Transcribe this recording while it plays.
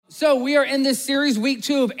So we are in this series, week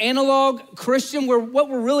 2 of Analog Christian, where what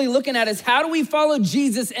we're really looking at is how do we follow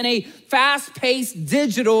Jesus in a fast-paced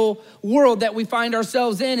digital world that we find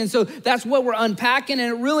ourselves in. And so that's what we're unpacking.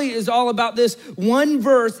 And it really is all about this one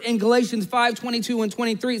verse in Galatians 5:22 and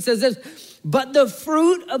 23. It says this, but the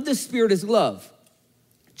fruit of the Spirit is love,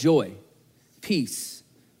 joy, peace,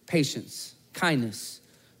 patience, kindness,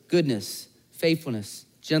 goodness, faithfulness,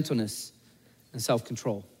 gentleness, and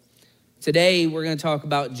self-control. Today, we're gonna talk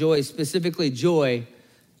about joy, specifically joy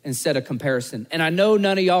instead of comparison. And I know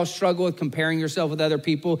none of y'all struggle with comparing yourself with other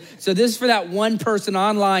people. So this is for that one person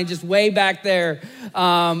online, just way back there.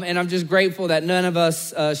 And I'm just grateful that none of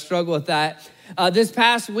us struggle with that. This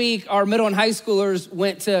past week, our middle and high schoolers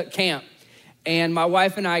went to camp. And my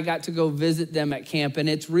wife and I got to go visit them at camp. And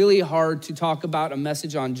it's really hard to talk about a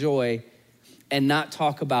message on joy and not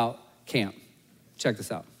talk about camp. Check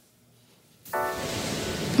this out.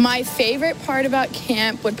 My favorite part about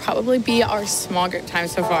camp would probably be our small group time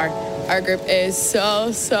so far. Our group is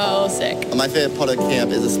so sick. My favorite part of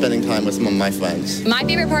camp is spending time with some of my friends. My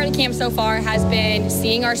favorite part of camp so far has been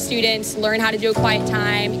seeing our students learn how to do a quiet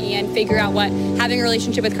time and figure out what having a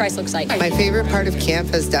relationship with Christ looks like. My favorite part of camp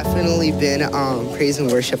has definitely been praise and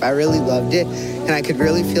worship. I really loved it, and I could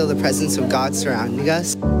really feel the presence of God surrounding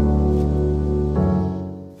us.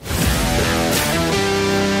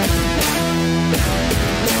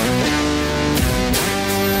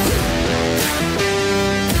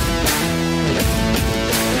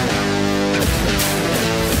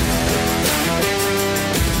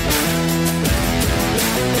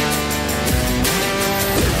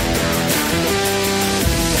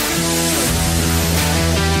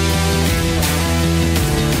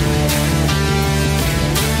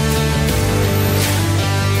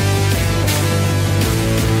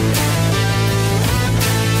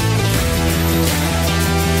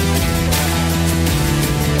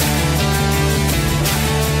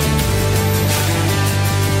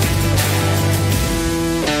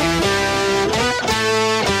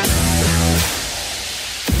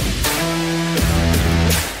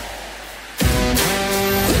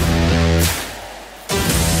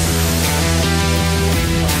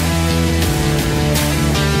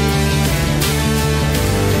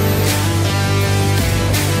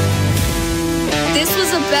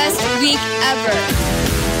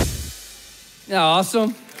 Yeah,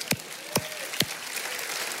 awesome.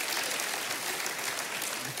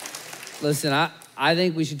 Listen, I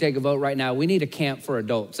think we should take a vote right now. We need a camp for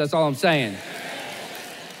adults. That's all I'm saying.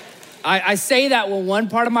 I say that with one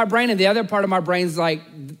part of my brain, and the other part of my brain's like,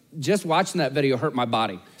 just watching that video hurt my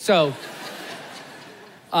body. So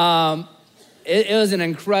it was an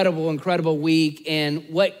incredible week. And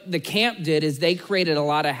what the camp did is they created a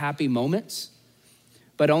lot of happy moments,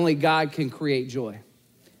 but only God can create joy.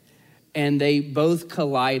 And they both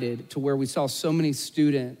collided to where we saw so many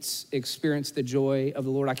students experience the joy of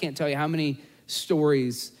the Lord. I can't tell you how many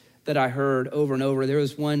stories that I heard over and over. There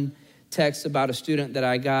was one text about a student that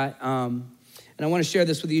I got, and I want to share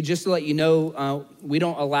this with you just to let you know we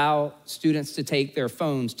don't allow students to take their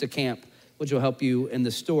phones to camp, which will help you in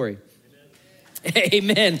the story.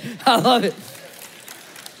 Amen. I love it.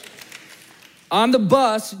 On the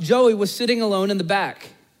bus, Joey was sitting alone in the back.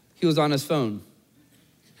 He was on his phone.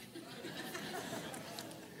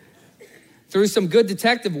 Through some good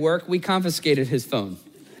detective work, we confiscated his phone.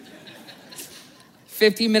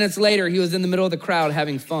 15 minutes later, he was in the middle of the crowd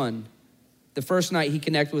having fun. The first night, he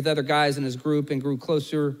connected with other guys in his group and grew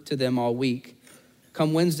closer to them all week.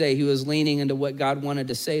 Come Wednesday, he was leaning into what God wanted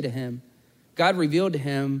to say to him. God revealed to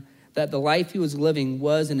him that the life he was living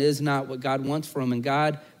was and is not what God wants for him, and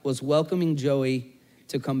God was welcoming Joey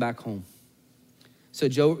to come back home. So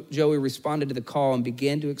Joey responded to the call and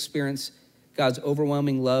began to experience God's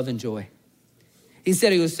overwhelming love and joy. He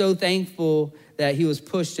said he was so thankful that he was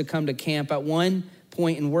pushed to come to camp. At one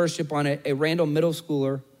point in worship on a Randall middle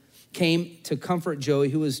schooler came to comfort Joey,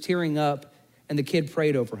 who was tearing up, and the kid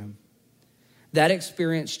prayed over him. That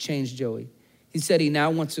experience changed Joey. He said he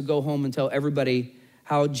now wants to go home and tell everybody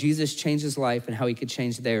how Jesus changed his life and how he could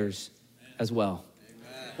change theirs as well.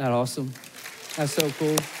 Amen. Isn't that awesome? That's so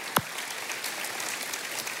cool.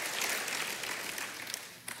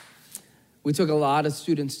 We took a lot of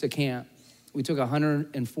students to camp. We took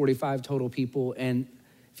 145 total people. And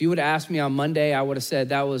if you would have asked me on Monday, I would have said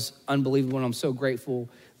that was unbelievable and I'm so grateful.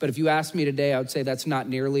 But if you asked me today, I would say that's not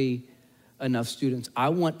nearly enough students. I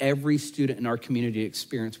want every student in our community to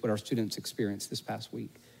experience what our students experienced this past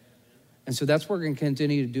week. And so that's what we're gonna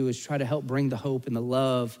continue to do, is try to help bring the hope and the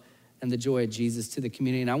love and the joy of Jesus to the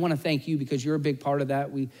community. And I wanna thank you because you're a big part of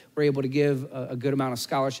that. We were able to give a good amount of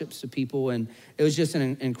scholarships to people, and it was just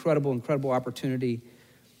an incredible opportunity.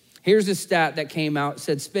 Here's a stat that came out,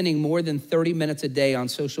 said spending more than 30 minutes a day on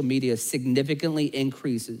social media significantly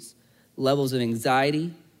increases levels of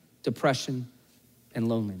anxiety, depression, and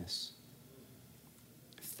loneliness.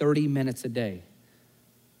 30 minutes a day.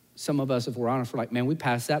 Some of us, if we're honest, we're like, man, we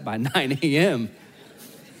passed that by 9 a.m.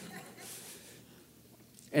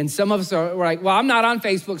 And some of us we're like, well, I'm not on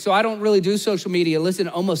Facebook, so I don't really do social media. Listen,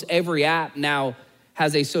 almost every app now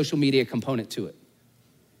has a social media component to it.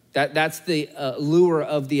 That's the lure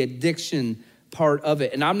of the addiction part of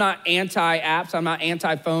it. And I'm not anti-apps, I'm not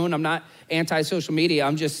anti-phone, I'm not anti-social media.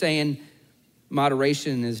 I'm just saying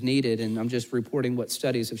moderation is needed, and I'm just reporting what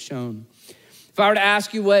studies have shown. If I were to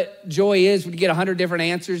ask you what joy is, we'd get 100 different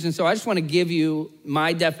answers. And so I just want to give you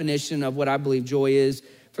my definition of what I believe joy is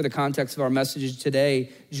for the context of our message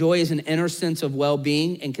today. Joy is an inner sense of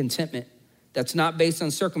well-being and contentment that's not based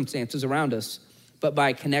on circumstances around us, but by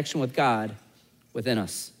a connection with God within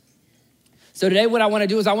us. So today what I want to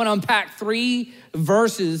do is I want to unpack 3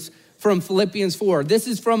 verses from Philippians 4. This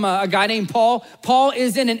is from a guy named Paul. Paul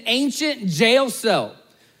is in an ancient jail cell.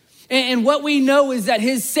 And what we know is that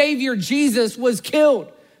his Savior, Jesus, was killed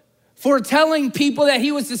for telling people that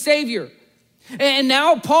he was the Savior. And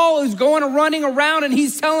now Paul is running around and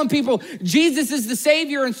he's telling people Jesus is the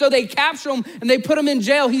Savior. And so they capture him and they put him in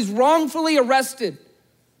jail. He's wrongfully arrested.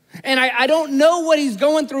 And I don't know what he's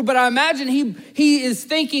going through, but I imagine he is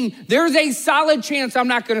thinking, there's a solid chance I'm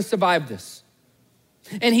not gonna survive this.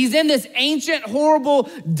 And he's in this ancient, horrible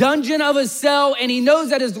dungeon of a cell, and he knows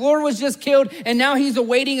that his Lord was just killed, and now he's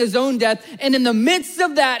awaiting his own death. And in the midst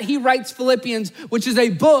of that, he writes Philippians, which is a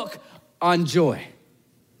book on joy.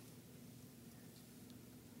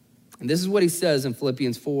 And this is what he says in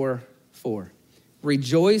Philippians 4:4.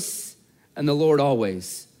 Rejoice in the Lord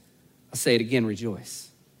always. I'll say it again, rejoice.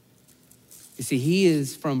 You see, he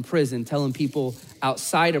is from prison telling people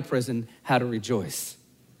outside of prison how to rejoice.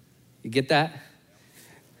 You get that?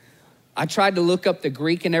 I tried to look up the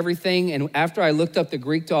Greek and everything, and after I looked up the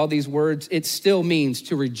Greek to all these words, it still means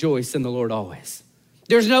to rejoice in the Lord always.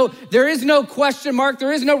 There is no question mark.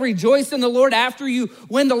 There is no rejoice in the Lord after you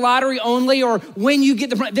win the lottery only or when you get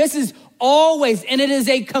the prize. This is always, and it is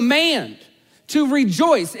a command to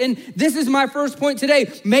rejoice. And this is my first point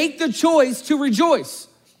today. Make the choice to rejoice.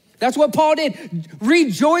 That's what Paul did.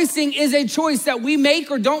 Rejoicing is a choice that we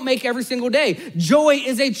make or don't make every single day. Joy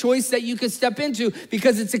is a choice that you could step into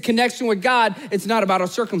because it's a connection with God. It's not about our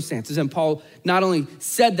circumstances. And Paul not only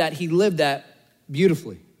said that, he lived that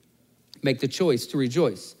beautifully. Make the choice to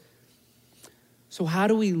rejoice. So how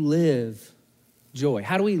do we live joy?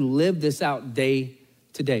 How do we live this out day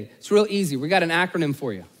to day? It's real easy. We got an acronym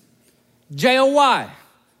for you. J-O-Y,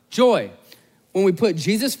 joy. When we put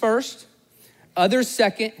Jesus first, others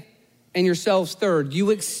second, and yourselves third, you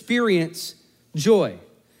experience joy.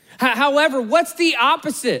 However, what's the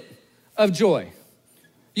opposite of joy?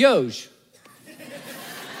 Yoj.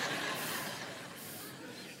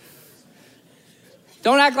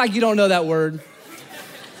 Don't act like you don't know that word.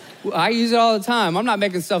 I use it all the time. I'm not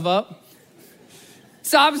making stuff up.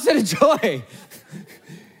 It's the opposite of joy.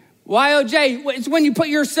 Y-O-J, it's when you put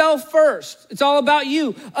yourself first. It's all about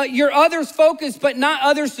you. You're others focused, but not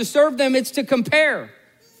others to serve them. It's to compare.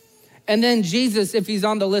 And then Jesus, if he's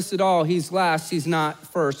on the list at all, he's last, he's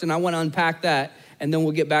not first. And I want to unpack that, and then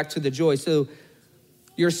we'll get back to the joy. So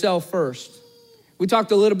yourself first. We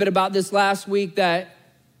talked a little bit about this last week, that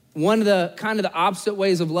one of the kind of the opposite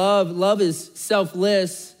ways of love is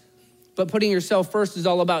selfless, but putting yourself first is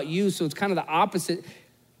all about you. So it's kind of the opposite.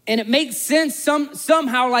 And it makes sense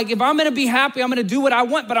somehow, like if I'm gonna be happy, I'm gonna do what I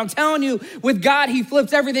want. But I'm telling you, with God, he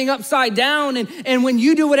flips everything upside down. And when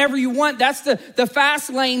you do whatever you want, that's the fast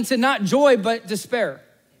lane to not joy, but despair.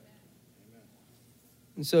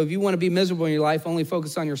 And so if you wanna be miserable in your life, only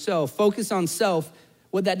focus on yourself. Focus on self.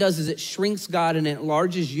 What that does is it shrinks God and it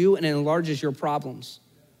enlarges you and it enlarges your problems.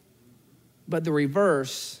 But the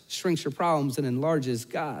reverse shrinks your problems and enlarges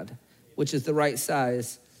God, which is the right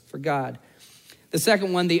size for God. The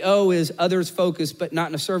second one, the O, is others focused, but not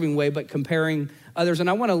in a serving way, but comparing others. And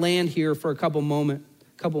I want to land here for a couple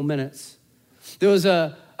minutes. There was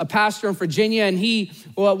a pastor in Virginia, and he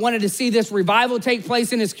wanted to see this revival take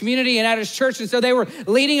place in his community and at his church. And so they were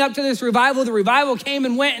leading up to this revival. The revival came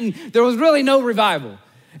and went, and there was really no revival.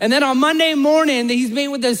 And then on Monday morning, he's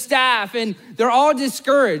meeting with the staff, and they're all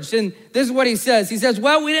discouraged. And this is what he says. He says,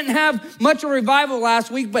 well, we didn't have much of a revival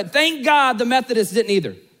last week, but thank God the Methodists didn't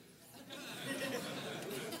either.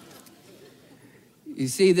 You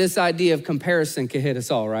see, this idea of comparison can hit us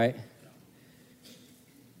all, right?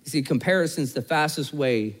 You see, comparison's the fastest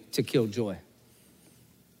way to kill joy.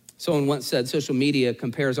 Someone once said social media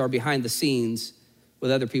compares our behind the scenes with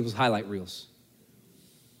other people's highlight reels.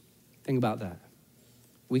 Think about that.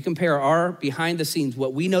 We compare our behind the scenes,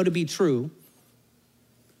 what we know to be true,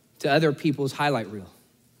 to other people's highlight reel.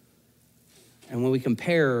 And when we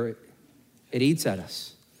compare, it eats at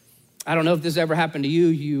us. I don't know if this ever happened to you.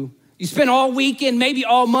 You spend all weekend, maybe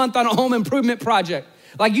all month on a home improvement project.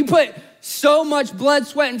 Like you put so much blood,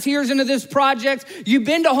 sweat, and tears into this project. You've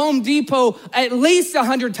been to Home Depot at least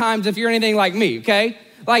 100 times if you're anything like me, okay?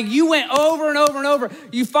 Like you went over and over and over.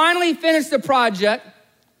 You finally finished the project,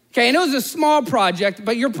 okay? And it was a small project,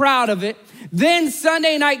 but you're proud of it. Then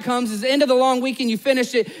Sunday night comes, it's the end of the long weekend, you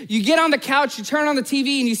finish it. You get on the couch, you turn on the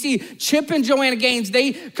TV, and you see Chip and Joanna Gaines.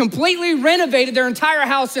 They completely renovated their entire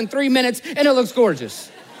house in 3 minutes, and it looks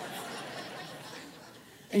gorgeous.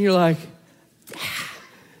 And you're like,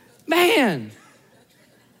 man.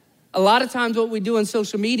 A lot of times what we do on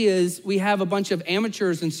social media is we have a bunch of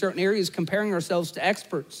amateurs in certain areas comparing ourselves to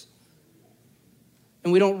experts.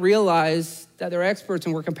 And we don't realize that they're experts,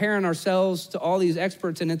 and we're comparing ourselves to all these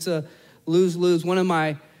experts, and it's a lose-lose. One of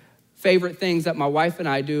my favorite things that my wife and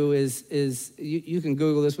I do is you can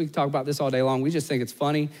Google this. We can talk about this all day long. We just think it's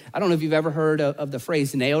funny. I don't know if you've ever heard of the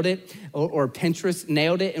phrase nailed it or Pinterest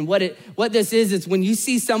nailed it. And what this is when you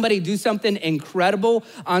see somebody do something incredible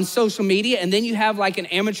on social media and then you have like an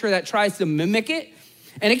amateur that tries to mimic it.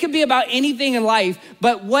 And it could be about anything in life,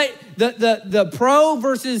 but what the pro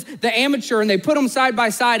versus the amateur, and they put them side by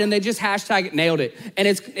side and they just hashtag it nailed it. And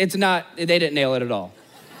it's not, they didn't nail it at all.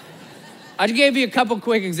 I just gave you a couple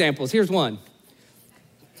quick examples. Here's one.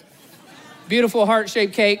 Beautiful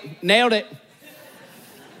heart-shaped cake, nailed it.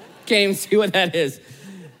 Can't even see what that is.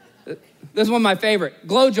 This is one of my favorite,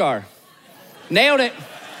 glow jar, nailed it.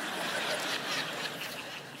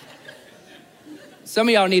 Some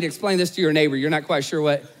of y'all need to explain this to your neighbor. You're not quite sure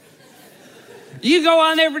what. You go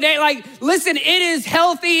on there every day, like, listen, it is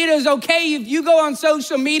healthy, it is okay if you go on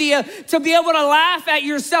social media to be able to laugh at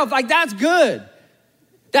yourself. Like, that's good.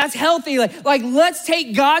 That's healthy. Like let's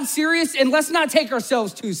take God serious and let's not take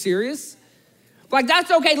ourselves too serious. Like, that's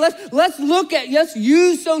okay. Let's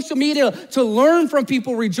use social media to learn from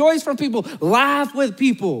people, rejoice from people, laugh with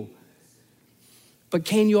people. But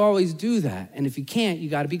can you always do that? And if you can't, you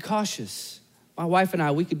got to be cautious. My wife and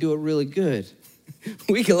I, we could do it really good.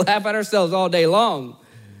 We could laugh at ourselves all day long.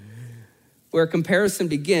 Where comparison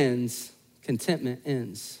begins, contentment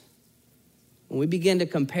ends. When we begin to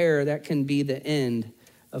compare, that can be the end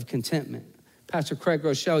of contentment. Pastor Craig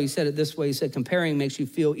Rochelle, he said it this way. He said, comparing makes you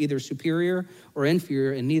feel either superior or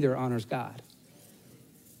inferior, and neither honors God.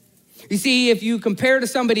 You see, if you compare to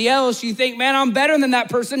somebody else, you think, man, I'm better than that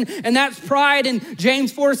person, and that's pride. And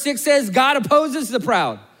James 4:6 says, God opposes the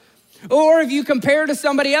proud. Or if you compare to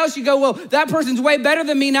somebody else, you go, well, that person's way better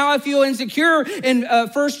than me. Now I feel insecure. And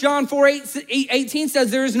 1 John 4:18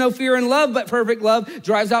 says, there is no fear in love, but perfect love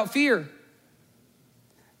drives out fear.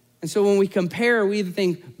 And so when we compare, we either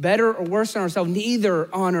think better or worse than ourselves, neither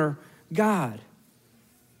honor God.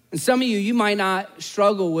 And some of you might not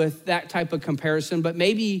struggle with that type of comparison, but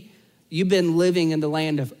maybe you've been living in the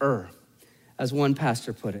land of Ur, as one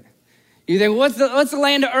pastor put it. You think, what's the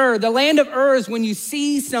land of Ur? The land of Ur is when you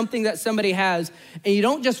see something that somebody has, and you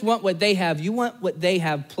don't just want what they have, you want what they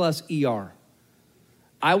have plus ER.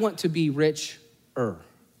 I want to be rich-er.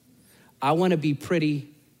 I want to be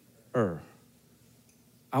pretty-er.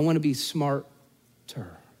 I want to be smarter.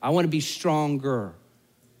 I want to be stronger.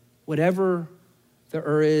 Whatever the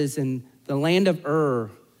Ur is, and the land of Ur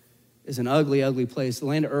is an ugly, ugly place. The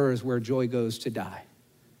land of Ur is where joy goes to die.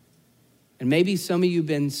 And maybe some of you have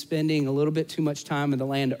been spending a little bit too much time in the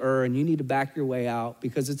land of Ur, and you need to back your way out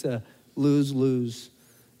because it's a lose-lose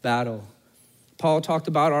battle. Paul talked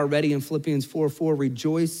about already in Philippians 4:4,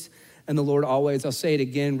 rejoice in the Lord always. I'll say it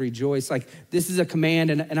again, rejoice. Like, this is a command,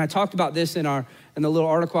 and I talked about this in the little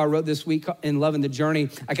article I wrote this week in Loving the Journey.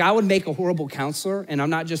 Like, I would make a horrible counselor, and I'm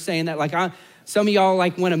not just saying that. Like, some of y'all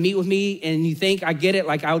like want to meet with me, and you think I get it,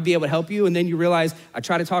 like I would be able to help you, and then you realize I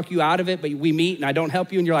try to talk you out of it, but we meet and I don't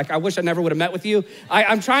help you, and you're like, I wish I never would have met with you.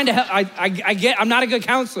 I'm trying to help. I'm not a good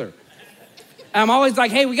counselor. I'm always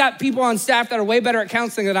like, hey, we got people on staff that are way better at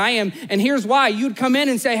counseling than I am, and here's why. You'd come in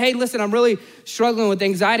and say, hey, listen, I'm really struggling with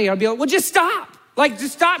anxiety. I'd be like, well, just stop. Like,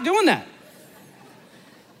 just stop doing that.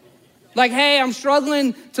 Like, hey, I'm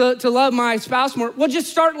struggling to love my spouse more. Well, just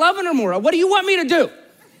start loving her more. What do you want me to do?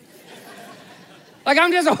 Like,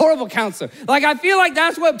 I'm just a horrible counselor. Like, I feel like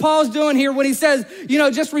that's what Paul's doing here when he says,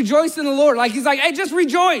 just rejoice in the Lord. Like, he's like, hey, just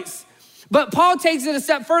rejoice. But Paul takes it a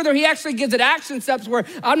step further. He actually gives it action steps where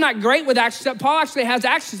I'm not great with action steps. Paul actually has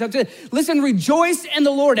action steps. Listen, rejoice in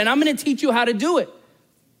the Lord, and I'm going to teach you how to do it.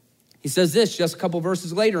 He says this just a couple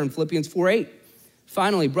verses later in Philippians 4:8.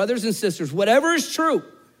 Finally, brothers and sisters, whatever is true,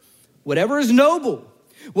 whatever is noble,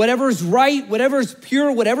 Whatever is right, whatever is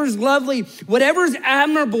pure, whatever is lovely, whatever is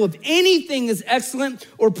admirable, if anything is excellent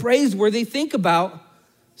or praiseworthy, think about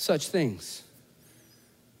such things.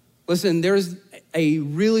 Listen, there's a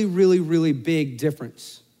really, really, really big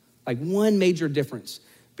difference, like one major difference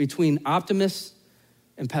between optimists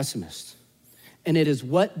and pessimists. And it is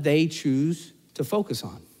what they choose to focus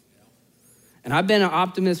on. And I've been an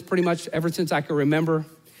optimist pretty much ever since I can remember.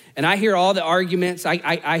 And I hear all the arguments.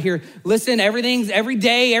 I hear, listen, every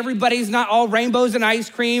day, everybody's not all rainbows and ice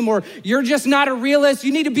cream, or you're just not a realist.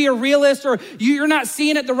 You need to be a realist, or you're not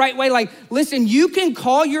seeing it the right way. Like, listen, you can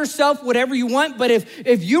call yourself whatever you want, but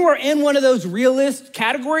if you are in one of those realist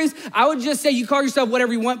categories, I would just say you call yourself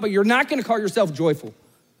whatever you want, but you're not gonna call yourself joyful.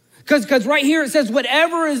 Because right here it says,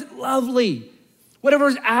 whatever is lovely, whatever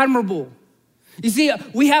is admirable. You see,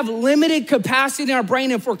 we have limited capacity in our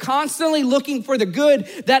brain. If we're constantly looking for the good,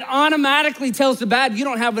 that automatically tells the bad. You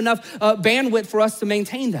don't have enough bandwidth for us to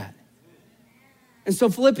maintain that. And so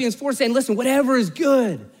Philippians 4 is saying, listen, whatever is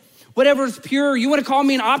good, whatever is pure, you want to call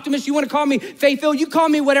me an optimist, you want to call me faith-filled, you call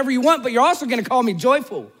me whatever you want, but you're also going to call me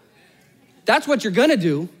joyful. That's what you're going to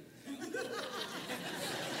do.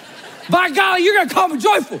 By golly, you're going to call me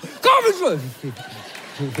joyful. Call me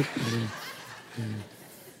joyful.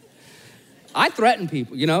 I threaten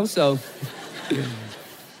people, so.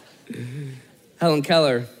 Helen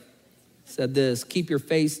Keller said this, keep your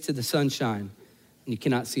face to the sunshine and you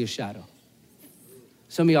cannot see a shadow.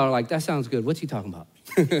 Some of y'all are like, that sounds good. What's he talking about?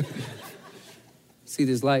 See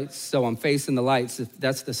these lights? So I'm facing the lights. If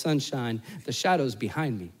that's the sunshine, the shadow's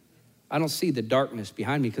behind me. I don't see the darkness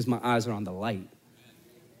behind me because my eyes are on the light.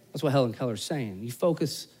 That's what Helen Keller's saying. You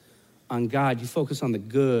focus on God, you focus on the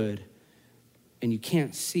good, and you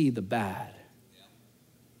can't see the bad.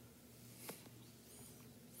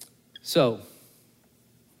 So,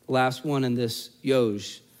 last one in this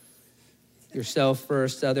Yoj, yourself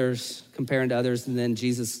first, others, comparing to others, and then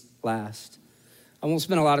Jesus last. I won't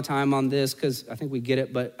spend a lot of time on this because I think we get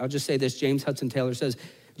it, but I'll just say this. James Hudson Taylor says,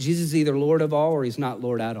 Jesus is either Lord of all or he's not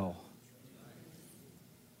Lord at all.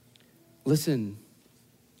 Listen,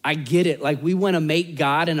 I get it. Like, we want to make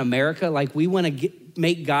God in America, like we want to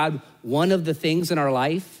make God one of the things in our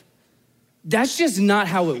life. That's just not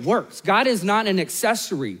how it works. God is not an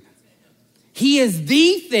accessory. He is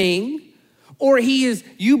the thing, or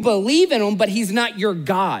you believe in him, but he's not your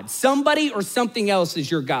God. Somebody or something else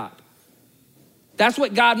is your God. That's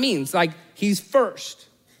what God means, like he's first.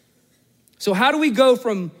 So how do we go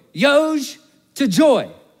from Yoj to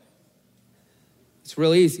joy? It's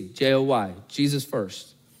real easy, J-O-Y, Jesus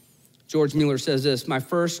first. George Mueller says this, my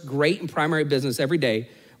first great and primary business every day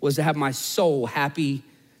was to have my soul happy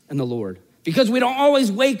in the Lord. Because we don't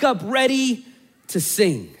always wake up ready to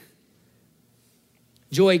sing.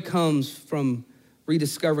 Joy comes from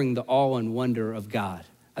rediscovering the awe and wonder of God.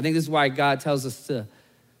 I think this is why God tells us to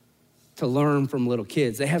learn from little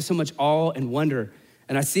kids. They have so much awe and wonder.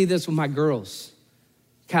 And I see this with my girls,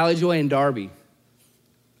 Callie Joy and Darby.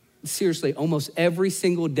 Seriously, almost every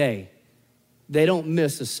single day, they don't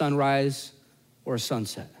miss a sunrise or a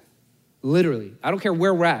sunset. Literally, I don't care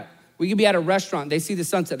where we're at. We could be at a restaurant, they see the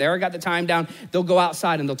sunset. They already got the time down. They'll go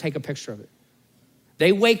outside and they'll take a picture of it.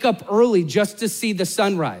 They wake up early just to see the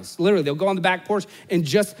sunrise. Literally, they'll go on the back porch and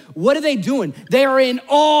what are they doing? They are in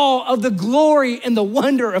awe of the glory and the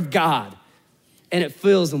wonder of God. And it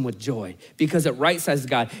fills them with joy because it right-sizes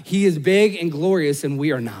God. He is big and glorious and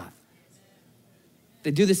we are not. They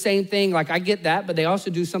do the same thing, like I get that, but they also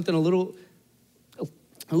do something a little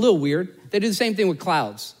weird. They do the same thing with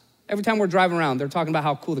clouds. Every time we're driving around, they're talking about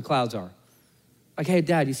how cool the clouds are. Like, hey,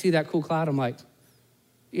 Dad, you see that cool cloud? I'm like,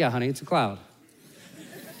 yeah, honey, it's a cloud.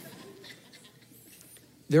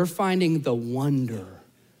 They're finding the wonder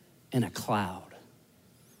in a cloud.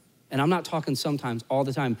 And I'm not talking sometimes, all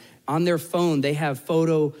the time. On their phone, they have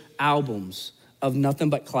photo albums of nothing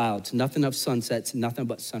but clouds, nothing but sunsets, nothing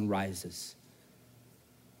but sunrises.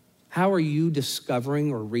 How are you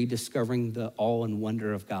discovering or rediscovering the awe and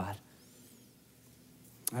wonder of God?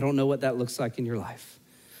 I don't know what that looks like in your life.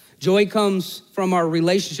 Joy comes from our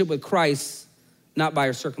relationship with Christ, not by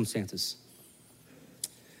our circumstances.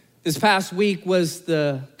 This past week was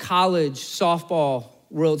the college softball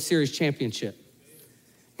World Series championship.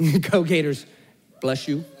 Go Gators, bless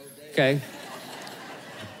you, okay?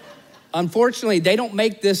 Unfortunately, they don't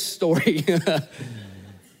make this story.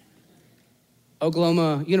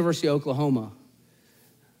 University of Oklahoma,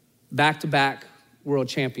 back-to-back world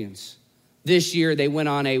champions. This year, they went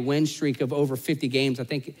on a win streak of over 50 games. I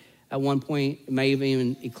think at one point, it may have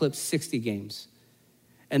even eclipsed 60 games.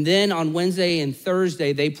 And then on Wednesday and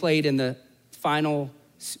Thursday, they played in the final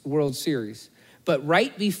World Series. But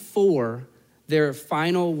right before their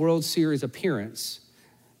final World Series appearance,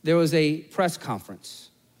 there was a press conference,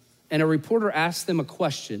 and a reporter asked them a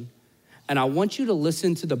question, and I want you to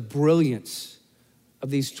listen to the brilliance of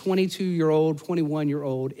these 22-year-old,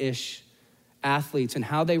 21-year-old-ish athletes and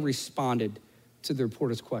how they responded to the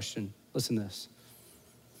reporter's question. Listen to this.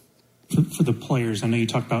 For the players, I know you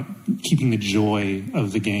talked about keeping the joy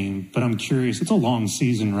of the game, but I'm curious, it's a long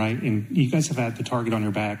season, right? And you guys have had the target on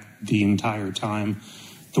your back the entire time,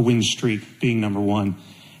 the win streak being number one.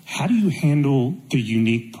 How do you handle the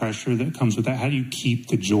unique pressure that comes with that? How do you keep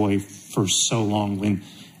the joy for so long when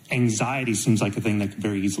anxiety seems like a thing that could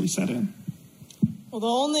very easily set in? Well, the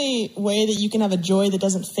only way that you can have a joy that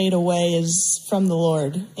doesn't fade away is from the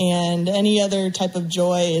Lord. And any other type of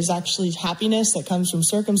joy is actually happiness that comes from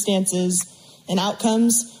circumstances and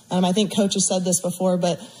outcomes. I think Coach has said this before,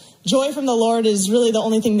 but joy from the Lord is really the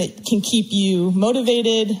only thing that can keep you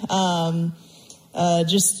motivated,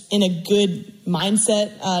 just in a good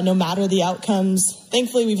mindset, no matter the outcomes.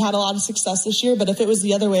 Thankfully, we've had a lot of success this year, but if it was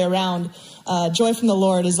the other way around, joy from the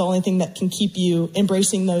Lord is the only thing that can keep you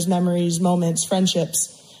embracing those memories, moments,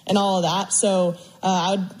 friendships, and all of that. So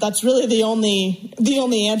that's really the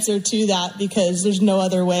only answer to that, because there's no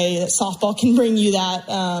other way that softball can bring you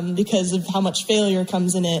that, because of how much failure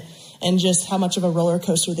comes in it and just how much of a roller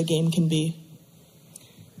coaster the game can be.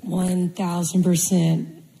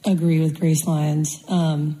 1,000% agree with Grace Lyons.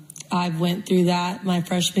 I went through that my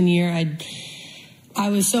freshman year. I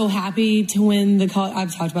was so happy to win the college.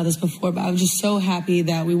 I've talked about this before, but I was just so happy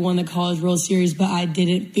that we won the College World Series, but I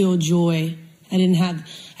didn't feel joy. I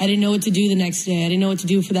didn't know what to do the next day. I didn't know what to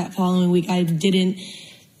do for that following week. I didn't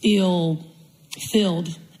feel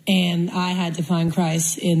filled, and I had to find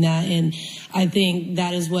Christ in that. And I think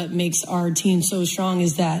that is what makes our team so strong,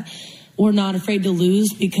 is that we're not afraid to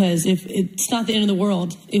lose, because if it's not the end of the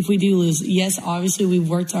world if we do lose. Yes, obviously we've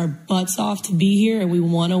worked our butts off to be here and we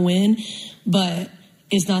want to win, but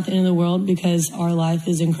it's not the end of the world because our life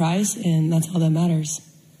is in Christ, and that's all that matters.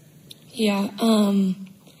 Yeah,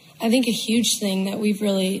 I think a huge thing that we've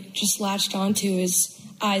really just latched onto is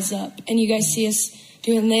eyes up. And you guys see us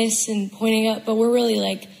doing this and pointing up, but we're really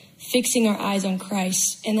like fixing our eyes on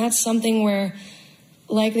Christ. And that's something where,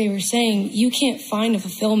 like they were saying, you can't find a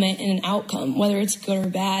fulfillment in an outcome, whether it's good or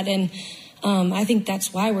bad. And I think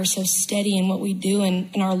that's why we're so steady in what we do,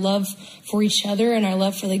 and our love for each other and our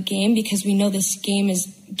love for the game, because we know this game is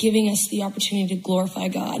giving us the opportunity to glorify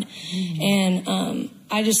God. Mm-hmm. And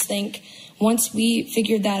I just think once we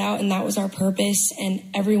figured that out and that was our purpose and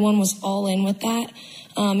everyone was all in with that,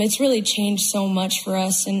 it's really changed so much for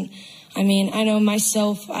us. And I mean, I know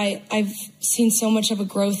myself, I've seen so much of a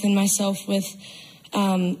growth in myself with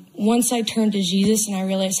once I turned to Jesus and I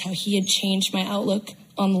realized how he had changed my outlook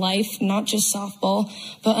on life, not just softball,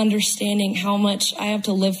 but understanding how much I have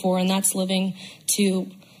to live for, and that's living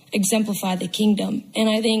to exemplify the kingdom. And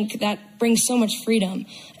I think that brings so much freedom.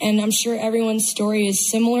 And I'm sure everyone's story is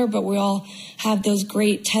similar, but we all have those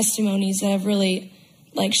great testimonies that have really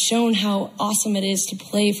like shown how awesome it is to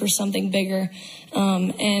play for something bigger.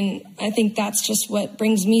 And I think that's just what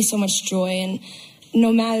brings me so much joy. And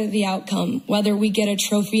no matter the outcome, whether we get a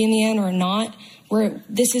trophy in the end or not,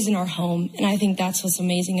 this isn't our home. And I think that's what's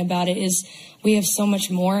amazing about it, is we have so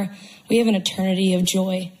much more. We have an eternity of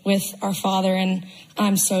joy with our Father, and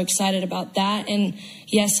I'm so excited about that. And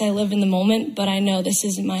yes, I live in the moment, but I know this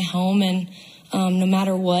isn't my home. And no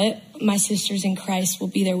matter what, my sisters in Christ will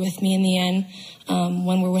be there with me in the end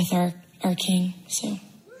when we're with our King. So,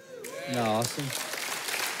 awesome.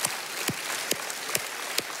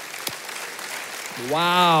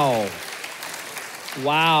 Wow.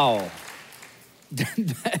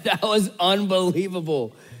 That was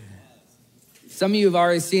unbelievable. Some of you have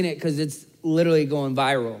already seen it because it's literally going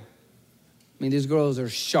viral. I mean, these girls are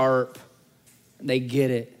sharp. They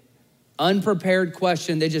get it. Unprepared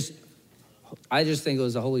question. I just think it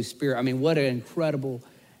was the Holy Spirit. I mean, what an incredible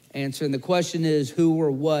answer. And the question is, who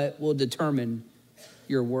or what will determine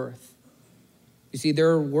your worth? You see,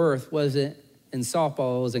 their worth wasn't in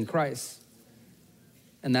softball, it was in Christ.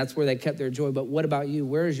 And that's where they kept their joy. But what about you?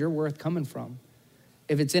 Where is your worth coming from?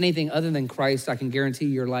 If it's anything other than Christ, I can guarantee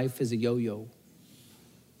your life is a yo-yo.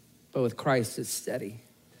 But with Christ, it's steady.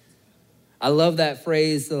 I love that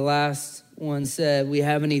phrase the last one said, we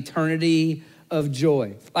have an eternity of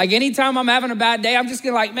joy. Like anytime I'm having a bad day, I'm just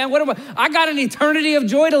gonna like, man, I got an eternity of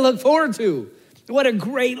joy to look forward to. What a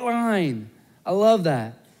great line. I love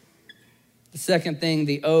that. The second thing,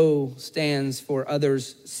 the O stands for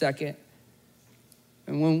others second.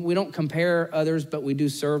 And when we don't compare others, but we do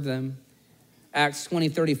serve them. Acts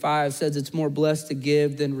 20:35 says it's more blessed to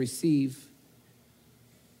give than receive.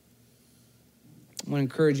 I want to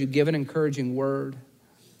encourage you, give an encouraging word.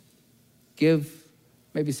 Give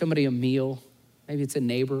maybe somebody a meal. Maybe it's a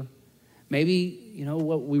neighbor. Maybe,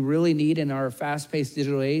 what we really need in our fast-paced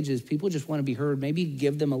digital age is people just want to be heard. Maybe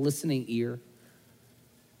give them a listening ear.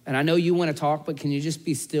 And I know you want to talk, but can you just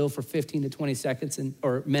be still for 15 to 20 seconds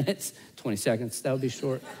or minutes? 20 seconds, that would be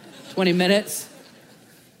short. 20 minutes.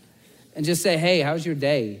 And just say, hey, how's your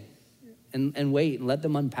day? And wait and let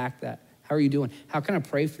them unpack that. How are you doing? How can I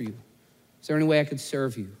pray for you? Is there any way I could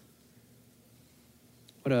serve you?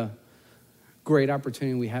 What a great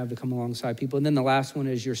opportunity we have to come alongside people. And then the last one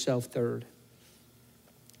is yourself third.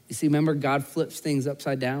 You see, remember, God flips things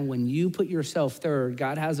upside down. When you put yourself third,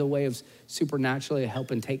 God has a way of supernaturally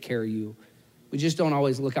helping take care of you. We just don't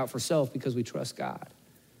always look out for self because we trust God.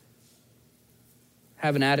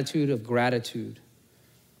 Have an attitude of gratitude.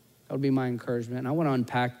 That would be my encouragement. And I want to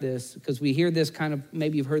unpack this because we hear this kind of,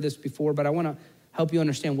 maybe you've heard this before, but I want to help you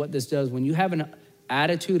understand what this does. When you have an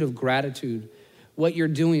attitude of gratitude, what you're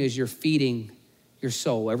doing is you're feeding your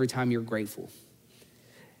soul every time you're grateful.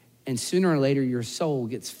 And sooner or later, your soul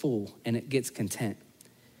gets full and it gets content.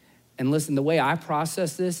 And listen, the way I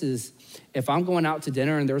process this is if I'm going out to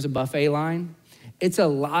dinner and there's a buffet line, it's a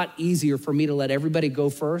lot easier for me to let everybody go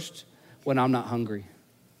first when I'm not hungry.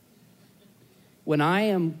 When I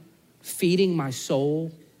am feeding my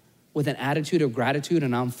soul with an attitude of gratitude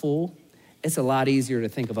and I'm full, it's a lot easier to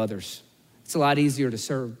think of others. It's a lot easier to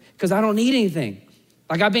serve because I don't need anything.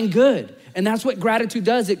 Like I've been good. And that's what gratitude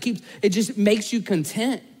does. It just makes you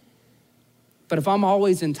content. But if I'm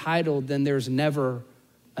always entitled, then there's never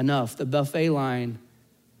enough. The buffet line,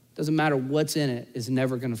 doesn't matter what's in it, is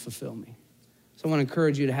never gonna fulfill me. So I wanna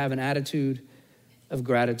encourage you to have an attitude of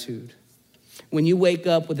gratitude. When you wake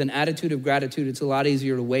up with an attitude of gratitude, it's a lot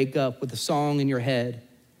easier to wake up with a song in your head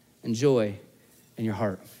and joy in your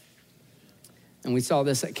heart. And we saw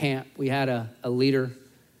this at camp. We had a leader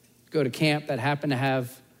go to camp that happened to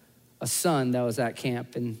have a son that was at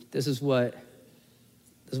camp. And this is what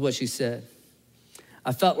she said.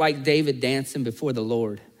 I felt like David dancing before the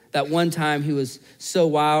Lord. That one time he was so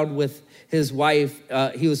wild with his wife,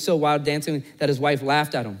 he was so wild dancing that his wife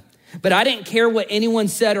laughed at him. But I didn't care what anyone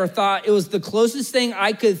said or thought. It was the closest thing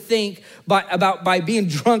I could think by being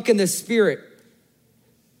drunk in the spirit.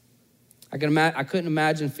 I couldn't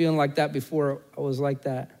imagine feeling like that before I was like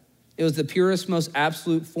that. It was the purest, most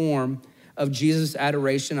absolute form of Jesus'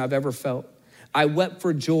 adoration I've ever felt. I wept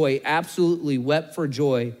for joy, absolutely wept for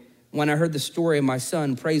joy when I heard the story of my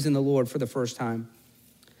son praising the Lord for the first time.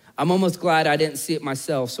 I'm almost glad I didn't see it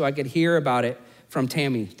myself so I could hear about it from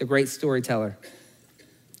Tammy, the great storyteller.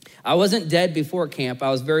 I wasn't dead before camp.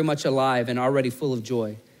 I was very much alive and already full of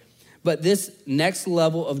joy. But this next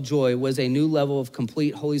level of joy was a new level of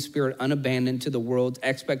complete Holy Spirit unabandoned to the world's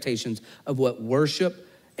expectations of what worship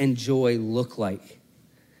and joy look like.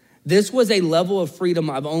 This was a level of freedom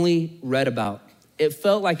I've only read about. It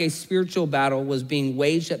felt like a spiritual battle was being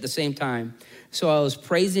waged at the same time. So I was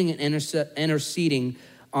praising and interceding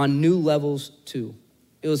on new levels too.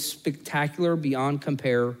 It was spectacular beyond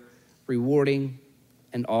compare, rewarding,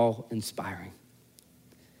 and awe-inspiring.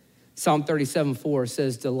 Psalm 37:4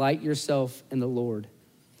 says, delight yourself in the Lord,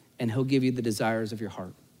 and he'll give you the desires of your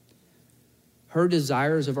heart. Her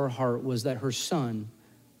desires of her heart was that her son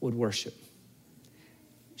would worship.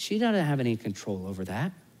 She doesn't have any control over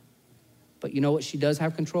that. But you know what she does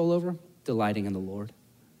have control over? Delighting in the Lord.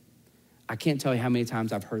 I can't tell you how many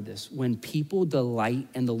times I've heard this. When people delight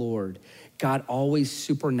in the Lord, God always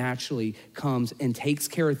supernaturally comes and takes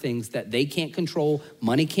care of things that they can't control,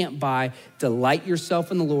 money can't buy. Delight yourself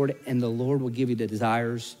in the Lord, and the Lord will give you the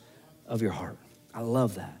desires of your heart. I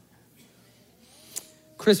love that.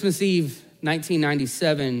 Christmas Eve,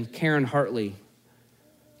 1997, Karen Hartley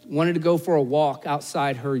wanted to go for a walk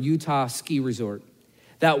outside her Utah ski resort.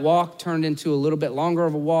 That walk turned into a little bit longer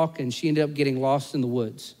of a walk, and she ended up getting lost in the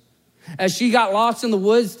woods. As she got lost in the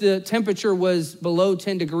woods, the temperature was below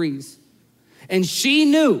 10 degrees. And she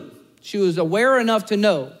knew, she was aware enough to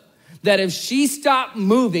know that if she stopped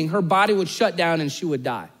moving, her body would shut down and she would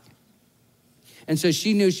die. And so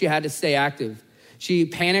she knew she had to stay active. She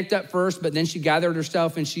panicked at first, but then she gathered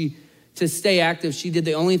herself and to stay active, she did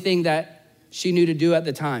the only thing that she knew to do at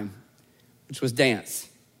the time, which was dance.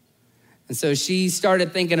 And so she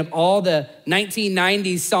started thinking of all the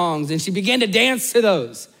 1990s songs and she began to dance to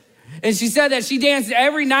those. And she said that she danced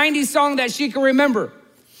every 90s song that she could remember.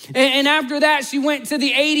 And after that, she went to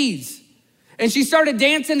the 80s. And she started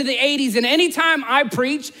dancing to the 80s. And anytime I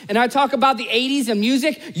preach and I talk about the 80s and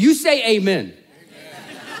music, you say amen.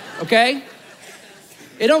 Okay?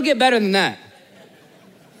 It don't get better than that.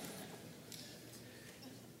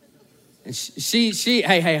 And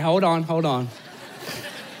hey, hold on.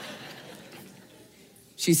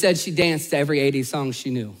 She said she danced to every 80s song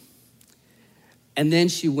she knew. And then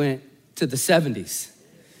she went to the 70s.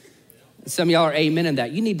 Some of y'all are amen in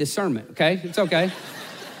that. You need discernment, okay? It's okay.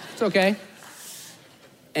 It's okay.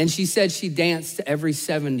 And she said she danced to every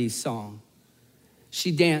 70s song.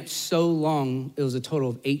 She danced so long, it was a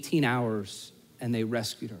total of 18 hours, and they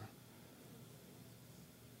rescued her.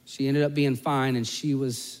 She ended up being fine, and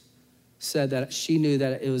said that she knew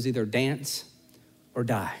that it was either dance or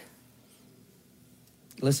die.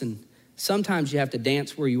 Listen, sometimes you have to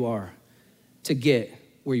dance where you are to get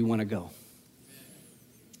where you want to go.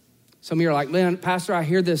 Some of you are like, man, Pastor, I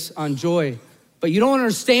hear this on Joy, but you don't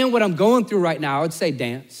understand what I'm going through right now. I would say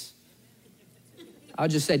dance. I'll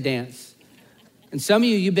just say dance. And some of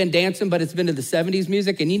you, you've been dancing, but it's been to the 70s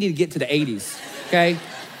music, and you need to get to the 80s, okay?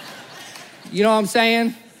 You know what I'm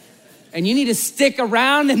saying? And you need to stick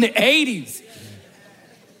around in the 80s.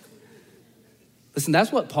 Listen,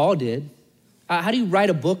 that's what Paul did. How do you write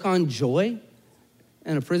a book on joy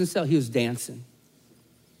in a prison cell? He was dancing.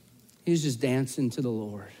 He was just dancing to the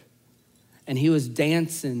Lord. And he was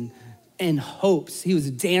dancing in hopes. He was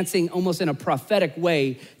dancing almost in a prophetic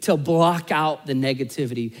way to block out the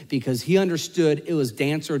negativity because he understood it was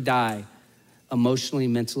dance or die emotionally,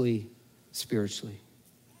 mentally, spiritually.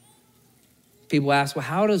 People ask, well,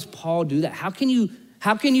 how does Paul do that? How can you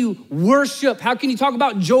worship? How can you talk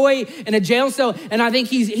about joy in a jail cell? And I think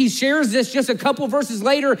he shares this just a couple verses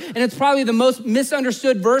later, and it's probably the most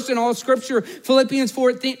misunderstood verse in all of Scripture, Philippians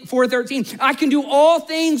 4:13. I can do all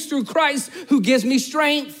things through Christ who gives me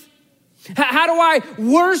strength. How do I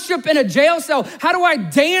worship in a jail cell? How do I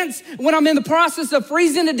dance when I'm in the process of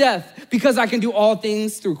freezing to death? Because I can do all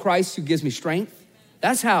things through Christ who gives me strength.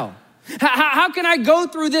 That's how. How can I go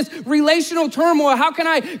through this relational turmoil? How can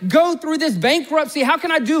I go through this bankruptcy? How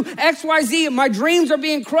can I do X, Y, Z? My dreams are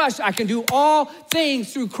being crushed. I can do all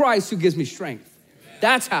things through Christ who gives me strength.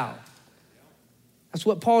 That's how. That's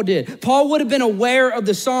what Paul did. Paul would have been aware of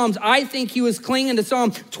the Psalms. I think he was clinging to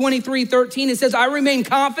Psalm 23:13. It says, I remain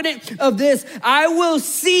confident of this. I will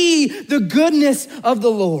see the goodness of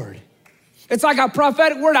the Lord. It's like a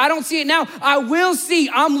prophetic word. I don't see it now. I will see.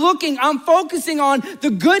 I'm looking. I'm focusing on the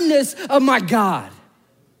goodness of my God.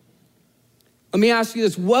 Let me ask you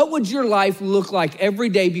this. What would your life look like every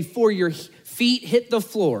day before your feet hit the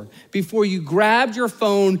floor, before you grabbed your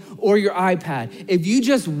phone or your iPad? If you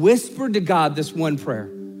just whispered to God this one prayer,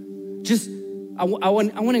 I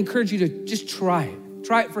want to encourage you to just try it.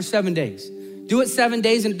 Try it for 7 days. Do it 7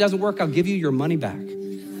 days and it doesn't work, I'll give you your money back.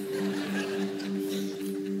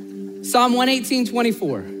 Psalm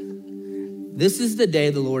 118:24. This is the day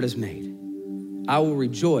the Lord has made. I will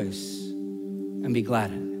rejoice and be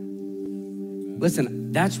glad in it.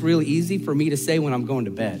 Listen, that's really easy for me to say when I'm going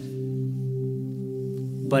to bed.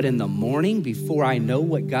 But in the morning, before I know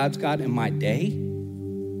what God's got in my day,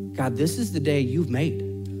 God, this is the day you've made.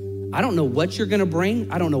 I don't know what you're gonna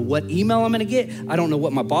bring. I don't know what email I'm gonna get. I don't know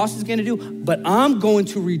what my boss is gonna do, but I'm going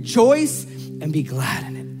to rejoice and be glad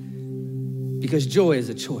in it. Because joy is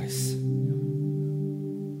a choice.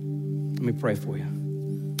 Let me pray for you.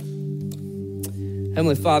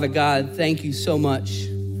 Heavenly Father, God, thank you so much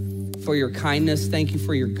for your kindness. Thank you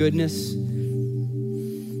for your goodness.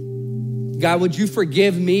 God, would you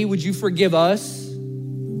forgive me? Would you forgive us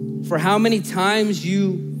for how many times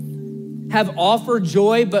you have offered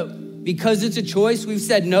joy, but because it's a choice, we've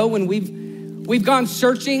said no when we've gone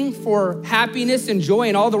searching for happiness and joy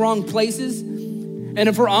in all the wrong places. And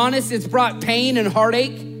if we're honest, it's brought pain and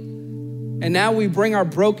heartache. And now we bring our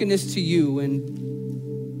brokenness to you,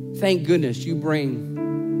 and thank goodness you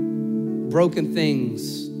bring broken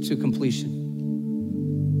things to completion.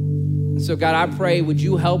 And so God, I pray, would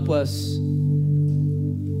you help us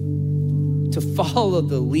to follow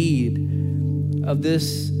the lead of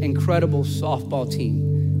this incredible softball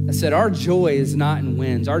team that said our joy is not in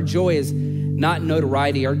wins. Our joy is not in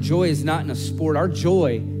notoriety. Our joy is not in a sport. Our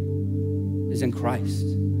joy is in Christ.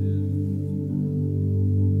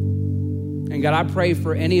 And God, I pray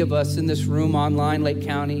for any of us in this room, online, Lake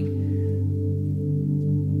County,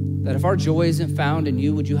 that if our joy isn't found in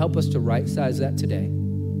you, would you help us to right size that today?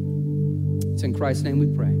 It's in Christ's name we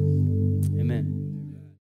pray.